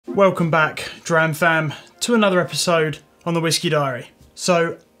Welcome back, Dram fam, to another episode on the Whisky Diary.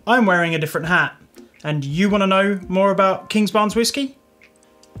 So, I'm wearing a different hat, and you want to know more about Kingsbarns Whiskey?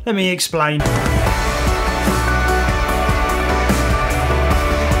 Let me explain.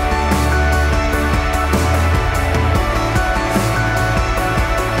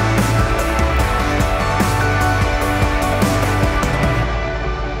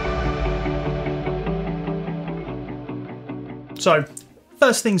 So,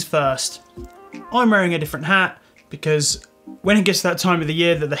 first things first, I'm wearing a different hat because when it gets to that time of the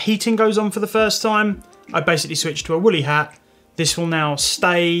year that the heating goes on for the first time, I basically switch to a woolly hat. This will now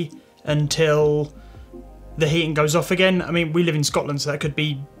stay until the heating goes off again. I mean, we live in Scotland, so that could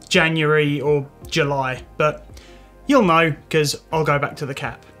be January or July, but you'll know because I'll go back to the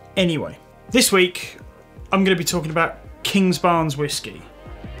cap. Anyway, this week I'm going to be talking about Kingsbarns Whiskey.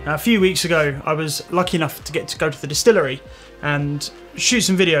 Now, a few weeks ago, I was lucky enough to get to go to the distillery and shoot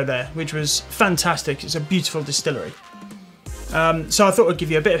some video there, which was fantastic. It's a beautiful distillery. So I thought I'd give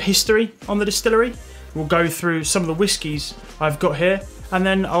you a bit of history on the distillery. We'll go through some of the whiskies I've got here, and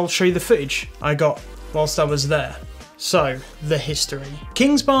then I'll show you the footage I got whilst I was there. So, the history.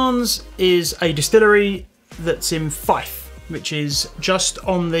 Kingsbarns is a distillery that's in Fife, which is just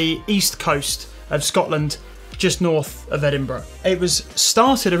on the east coast of Scotland, just north of Edinburgh. It was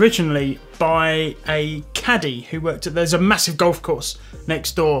started originally by a caddy who worked at, there's a massive golf course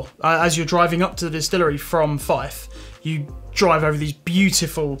next door. As you're driving up to the distillery from Fife, you drive over these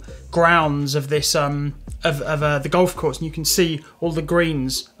beautiful grounds of this the golf course, and you can see all the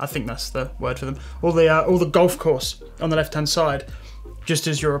greens. I think that's the word for them. All the golf course on the left hand side, just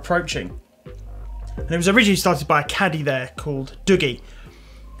as you're approaching. And it was originally started by a caddy there called Dougie,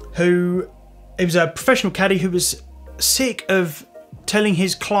 he was a professional caddy who was sick of telling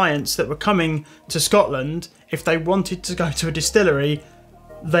his clients that were coming to Scotland, if they wanted to go to a distillery,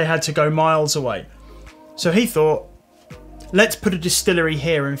 they had to go miles away. So he thought, let's put a distillery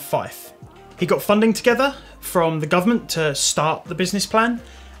here in Fife. He got funding together from the government to start the business plan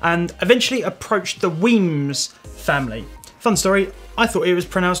and eventually approached the Weems family. Fun story, I thought it was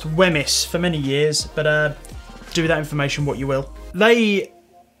pronounced Wemyss for many years, but do with that information what you will. They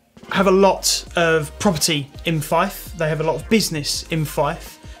have a lot of property in Fife, they have a lot of business in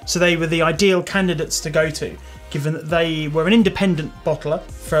Fife, so they were the ideal candidates to go to, given that they were an independent bottler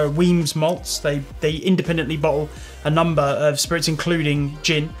for Weems malts. They independently bottle a number of spirits, including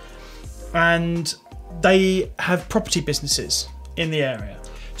gin, and they have property businesses in the area.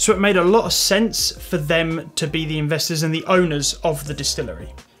 So it made a lot of sense for them to be the investors and the owners of the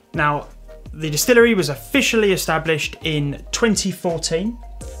distillery. Now, the distillery was officially established in 2014.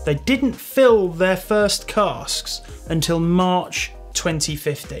 They didn't fill their first casks until March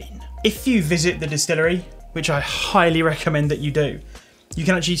 2015. If you visit the distillery, which I highly recommend that you do, you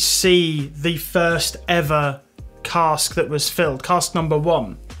can actually see the first ever cask that was filled, cask number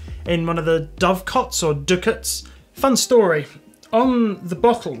 1, in one of the dovecots or ducats. Fun story, on the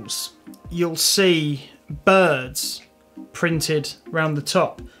bottles you'll see birds printed around the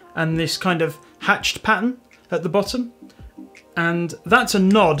top and this kind of hatched pattern at the bottom. And that's a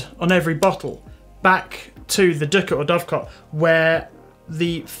nod on every bottle back to the ducat or dovecot where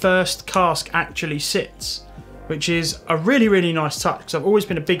the first cask actually sits, which is a really, really nice touch because I've always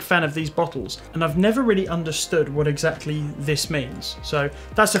been a big fan of these bottles and I've never really understood what exactly this means. So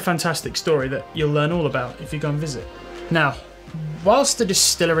that's a fantastic story that you'll learn all about if you go and visit. Now, whilst the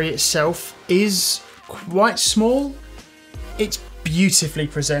distillery itself is quite small, it's beautifully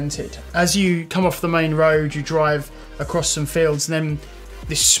presented. As you come off the main road, you drive across some fields, and then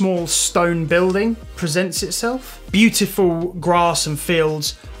this small stone building presents itself. Beautiful grass and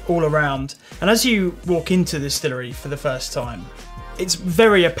fields all around. And as you walk into the distillery for the first time, it's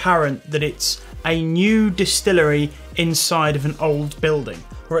very apparent that it's a new distillery inside of an old building,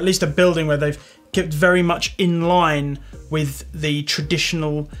 or at least a building where they've kept very much in line with the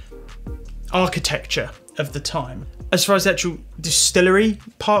traditional architecture of the time. As far as the actual distillery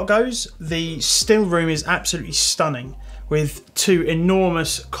part goes, the still room is absolutely stunning, with 2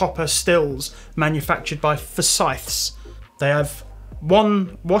 enormous copper stills manufactured by Forsyths. They have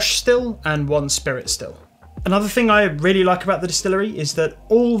 1 wash still and 1 spirit still. Another thing I really like about the distillery is that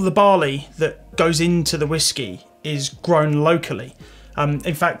all the barley that goes into the whiskey is grown locally.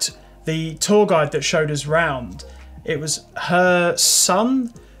 In fact, the tour guide that showed us round, it was her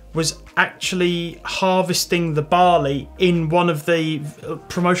son was actually harvesting the barley in one of the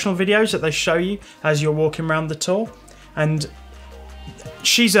promotional videos that they show you as you're walking around the tour. And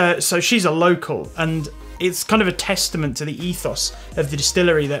she's a local, and it's kind of a testament to the ethos of the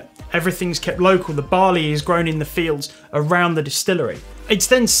distillery that everything's kept local. The barley is grown in the fields around the distillery. It's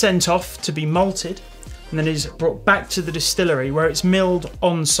then sent off to be malted and then is brought back to the distillery where it's milled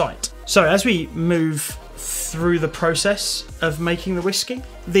on site. So as we move through the process of making the whiskey,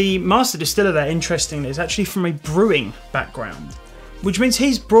 the master distiller there, interestingly, is actually from a brewing background, which means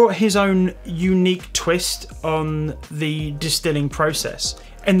he's brought his own unique twist on the distilling process,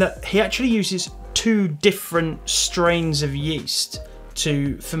 in that he actually uses 2 different strains of yeast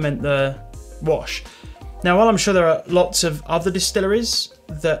to ferment the wash. Now, while I'm sure there are lots of other distilleries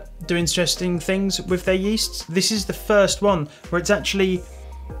that do interesting things with their yeasts, this is the first one where it's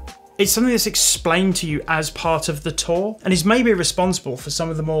something that's explained to you as part of the tour, and is maybe responsible for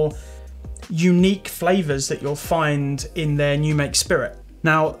some of the more unique flavours that you'll find in their new make spirit.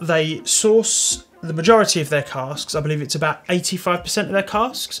 Now, they source the majority of their casks, I believe it's about 85% of their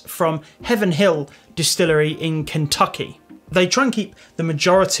casks, from Heaven Hill Distillery in Kentucky. They try and keep the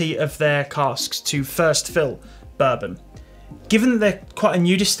majority of their casks to first fill bourbon. Given that they're quite a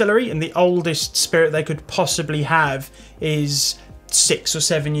new distillery and the oldest spirit they could possibly have is 6 or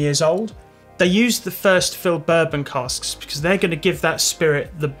 7 years old, they use the first fill bourbon casks because they're going to give that spirit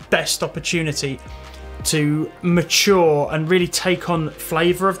the best opportunity to mature and really take on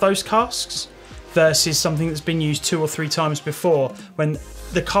flavour of those casks, versus something that's been used 2 or 3 times before, when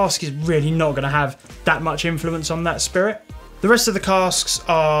the cask is really not going to have that much influence on that spirit. The rest of the casks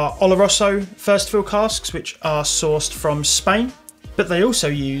are Oloroso first fill casks, which are sourced from Spain, but they also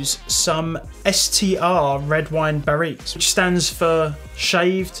use some STR red wine barriques, which stands for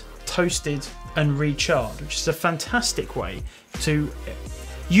shaved, toasted and recharred, which is a fantastic way to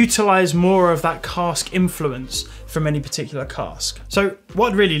utilise more of that cask influence from any particular cask. So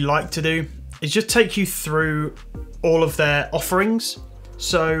what I'd really like to do is just take you through all of their offerings.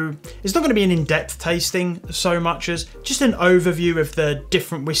 So it's not going to be an in-depth tasting so much as just an overview of the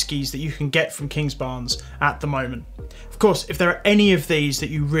different whiskies that you can get from Kingsbarns at the moment. Of course, if there are any of these that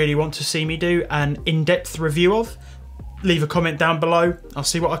you really want to see me do an in-depth review of, leave a comment down below. I'll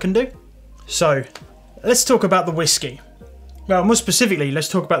see what I can do. So let's talk about the whiskey. Well, more specifically, let's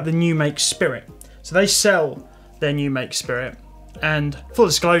talk about the new make spirit. So they sell their new make spirit, and full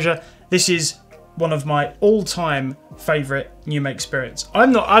disclosure, this is one of my all-time favourite new make spirits.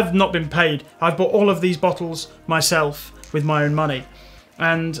 I've not been paid. I've bought all of these bottles myself with my own money,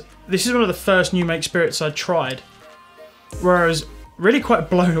 and this is one of the first new make spirits I tried, where I was really quite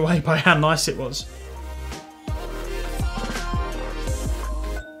blown away by how nice it was.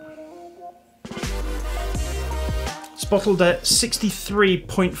 It's bottled at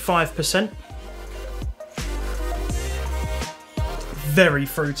 63.5%. Very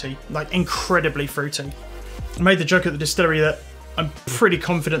fruity, like incredibly fruity. I made the joke at the distillery that I'm pretty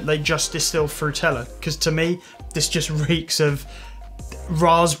confident they just distill Frutella, because to me, this just reeks of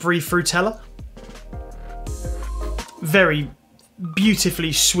raspberry Frutella. Very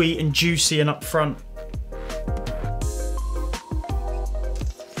beautifully sweet and juicy and upfront.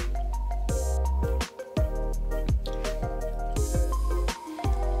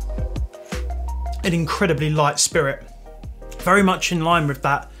 An incredibly light spirit. Very much in line with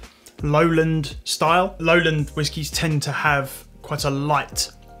that lowland style. Lowland whiskies tend to have quite a light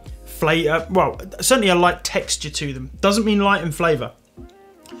flavour, well, certainly a light texture to them. Doesn't mean light in flavour,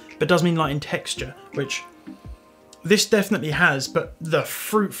 but does mean light in texture, which this definitely has, but the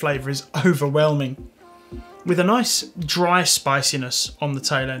fruit flavour is overwhelming, with a nice dry spiciness on the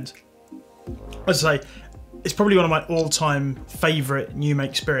tail end. As I say, it's probably one of my all-time favourite new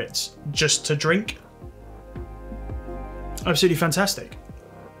make spirits just to drink. Absolutely fantastic.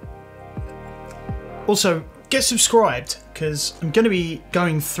 Also, get subscribed, because I'm going to be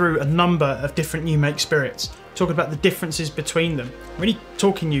going through a number of different new make spirits, talking about the differences between them, really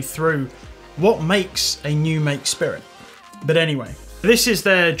talking you through what makes a new make spirit. But anyway, this is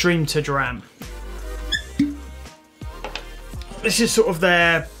their Dream to Dram. This is sort of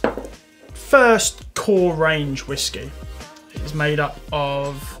their first core range whiskey. It is made up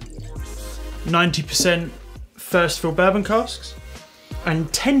of 90% first fill bourbon casks, and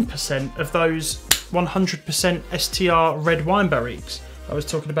 10% of those 100% STR red wine barriques I was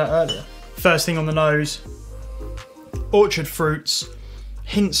talking about earlier. First thing on the nose, orchard fruits,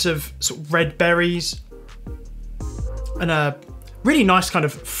 hints of sort of red berries, and a really nice kind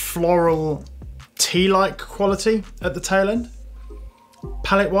of floral tea-like quality at the tail end.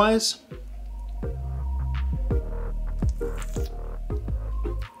 Palate-wise,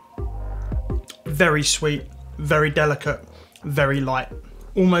 very sweet, very delicate, very light.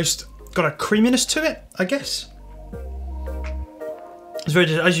 Almost got a creaminess to it, I guess. It's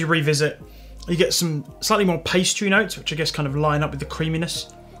very, as you revisit, you get some slightly more pastry notes, which I guess kind of line up with the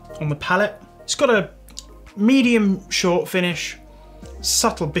creaminess on the palate. It's got a medium short finish,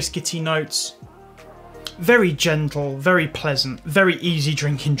 subtle biscuity notes. Very gentle, very pleasant, very easy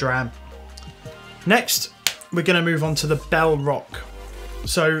drinking dram. Next, we're going to move on to the Bell Rock.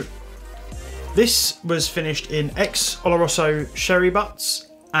 So this was finished in ex-Oloroso sherry butts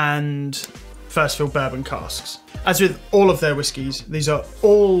and first fill bourbon casks. As with all of their whiskies, these are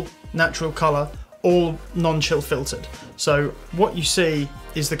all natural colour, all non-chill filtered. So what you see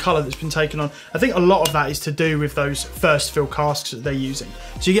is the colour that's been taken on. I think a lot of that is to do with those first fill casks that they're using.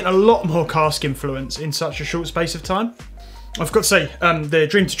 So you get a lot more cask influence in such a short space of time. I've got to say, the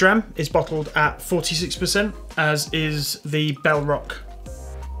Dream to Dram is bottled at 46%, as is the Bell Rock.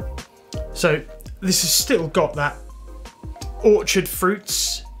 So this has still got that orchard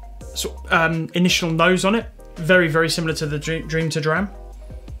fruits sort of, initial nose on it. Very, very similar to the Dream to Dram.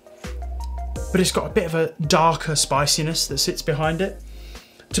 But it's got a bit of a darker spiciness that sits behind it.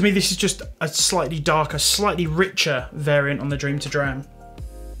 To me, this is just a slightly darker, slightly richer variant on the Dream to Dram.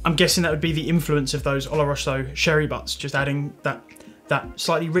 I'm guessing that would be the influence of those Oloroso sherry butts, just adding that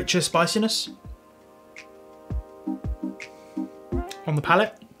slightly richer spiciness on the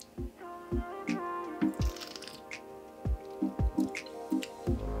palate.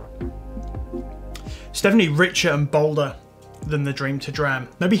 It's definitely richer and bolder than the Dream to Dram.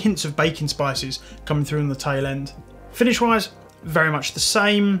 Maybe hints of baking spices coming through on the tail end. Finish-wise, very much the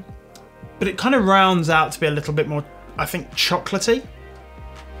same, but it kind of rounds out to be a little bit more, I think, chocolatey.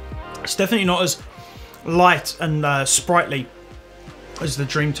 It's definitely not as light and sprightly as the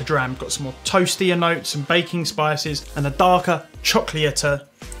Dream to Dram. Got some more toastier notes and baking spices and a darker,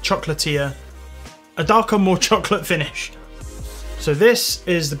 chocolatier, a darker, more chocolate finish. So this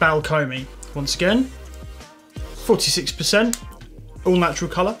is the Balcomie. Once again, 46%, all natural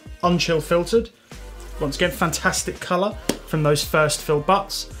colour, unchill filtered. Once again, fantastic colour from those first fill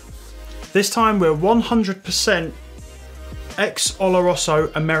butts. This time we're 100%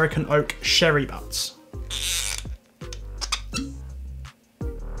 ex-Oloroso American Oak sherry butts.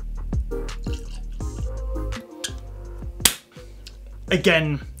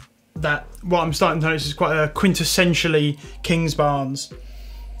 Again, what I'm starting to notice is quite a quintessentially Kingsbarns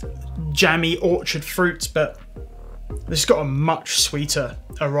jammy orchard fruits, but this has got a much sweeter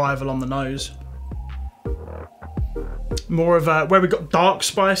arrival on the nose. More of a, where we got dark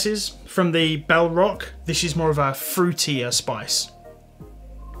spices from the Bell Rock, this is more of a fruitier spice.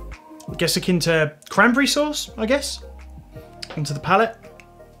 I guess akin to cranberry sauce, I guess. Onto the palate.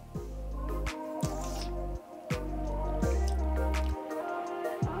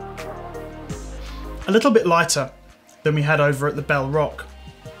 A little bit lighter than we had over at the Bell Rock,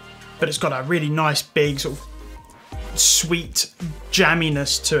 but it's got a really nice big sort of sweet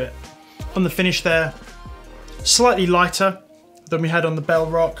jamminess to it. On the finish there, slightly lighter than we had on the Bell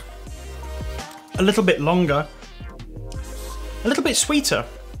Rock, a little bit longer, a little bit sweeter.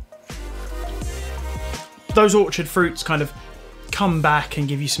 Those orchard fruits kind of come back and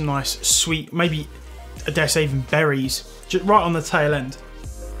give you some nice sweet, maybe I dare say even berries, just right on the tail end.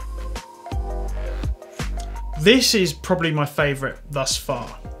 This is probably my favourite thus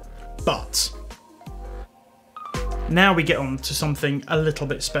far, but now we get on to something a little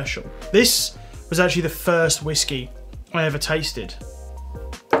bit special. This was actually the first whiskey I ever tasted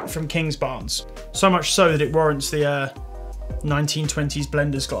from Kingsbarns. So much so that it warrants the 1920s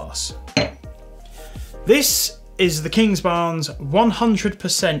blender's glass. This is the Kingsbarns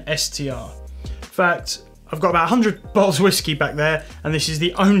 100% STR. In fact, I've got about 100 bottles of whiskey back there, and this is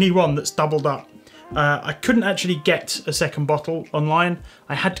the only one that's doubled up. I couldn't actually get a second bottle online.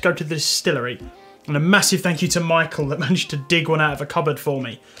 I had to go to the distillery. And a massive thank you to Michael that managed to dig one out of a cupboard for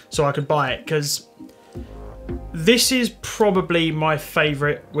me so I could buy it, because this is probably my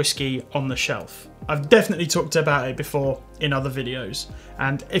favourite whiskey on the shelf. I've definitely talked about it before in other videos,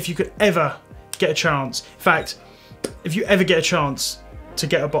 and if you could ever get a chance, in fact, if you ever get a chance to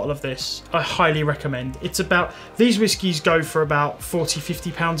get a bottle of this, I highly recommend. It's about, these whiskies go for about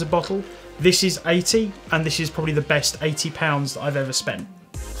 £40–50 a bottle. This is 80, and this is probably the best £80 that I've ever spent.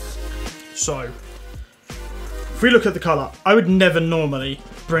 So, if we look at the colour, I would never normally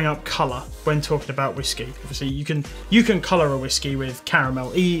bring up colour when talking about whiskey. Obviously, you can colour a whiskey with caramel.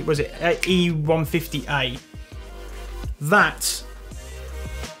 Was it E150A? That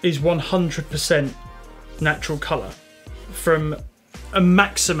is 100% natural colour from a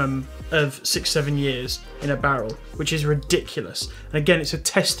maximum of 6–7 years in a barrel, which is ridiculous. And again, it's a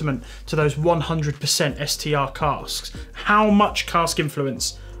testament to those 100% STR casks. How much cask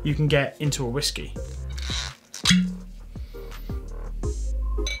influence you can get into a whiskey.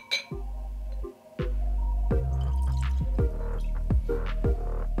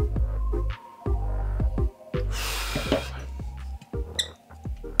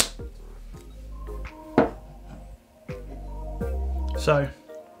 So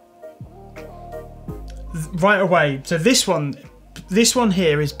right away, so this one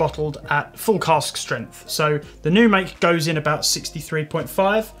here is bottled at full cask strength. So the new make goes in about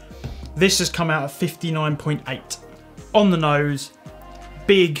 63.5. This has come out at 59.8. On the nose,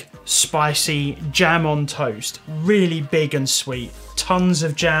 big, spicy jam on toast. Really big and sweet. Tons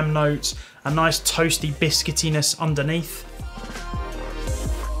of jam notes, a nice toasty biscuitiness underneath.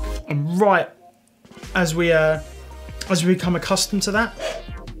 And right as we become accustomed to that,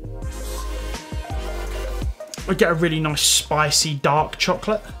 we get a really nice spicy dark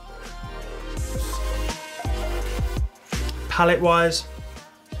chocolate. Palate wise,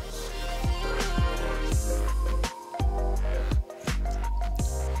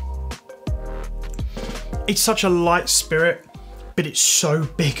 it's such a light spirit, but it's so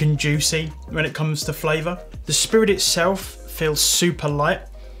big and juicy when it comes to flavour. The spirit itself feels super light,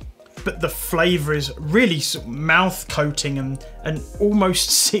 but the flavour is really mouth coating and almost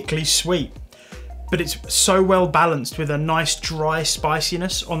sickly sweet. But it's so well balanced with a nice dry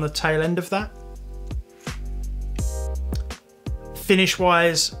spiciness on the tail end of that. Finish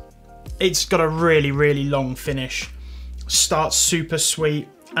wise, it's got a really, really long finish. Starts super sweet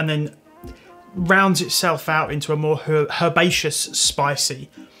and then rounds itself out into a more herbaceous spicy,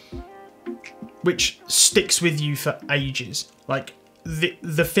 which sticks with you for ages. Like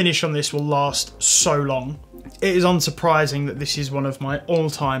the finish on this will last so long. It is unsurprising that this is one of my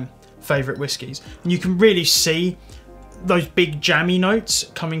all-time favourite whiskies. And you can really see those big jammy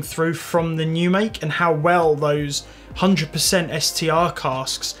notes coming through from the new make and how well those 100% STR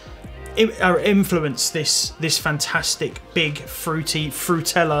casks influence this fantastic big fruity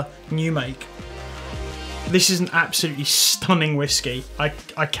frutella new make. This is an absolutely stunning whiskey. I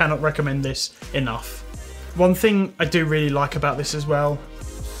cannot recommend this enough. One thing I do really like about this as well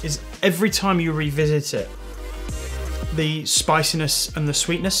is every time you revisit it, the spiciness and the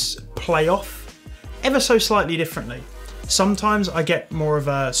sweetness play off ever so slightly differently. Sometimes I get more of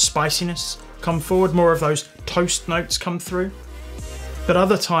a spiciness come forward, more of those toast notes come through, but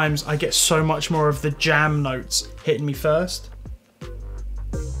other times I get so much more of the jam notes hitting me first.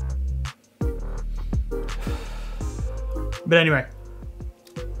 But anyway,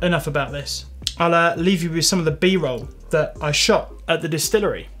 enough about this. I'll leave you with some of the B-roll that I shot at the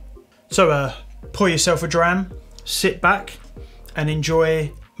distillery. So pour yourself a dram, sit back and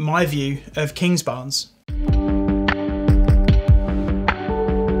enjoy my view of Kingsbarns.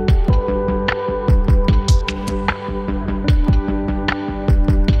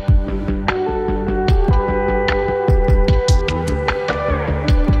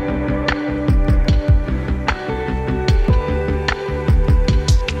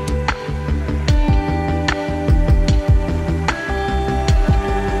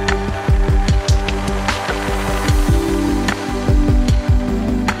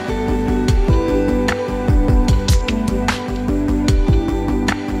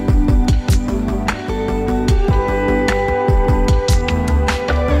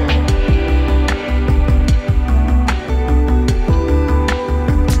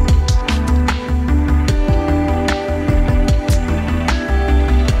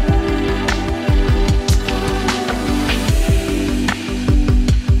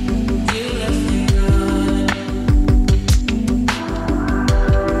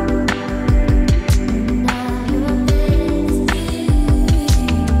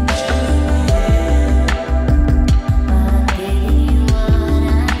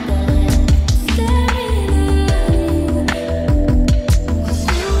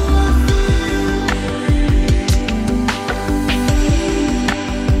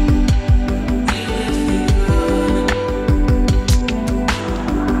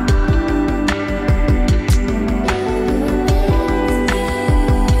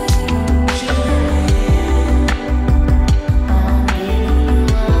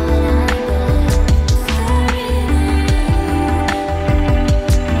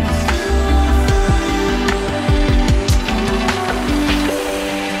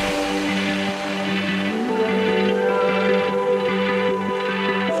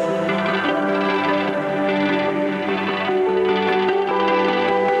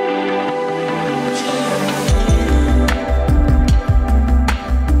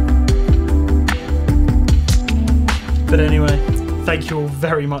 But anyway, thank you all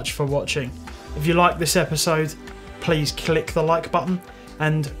very much for watching. If you like this episode, please click the like button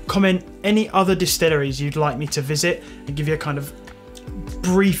and comment any other distilleries you'd like me to visit and give you a kind of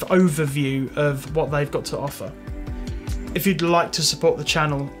brief overview of what they've got to offer. If you'd like to support the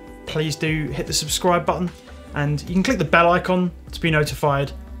channel, please do hit the subscribe button and you can click the bell icon to be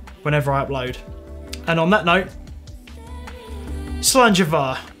notified whenever I upload. And on that note,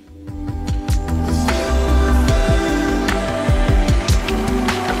 Slanjavar.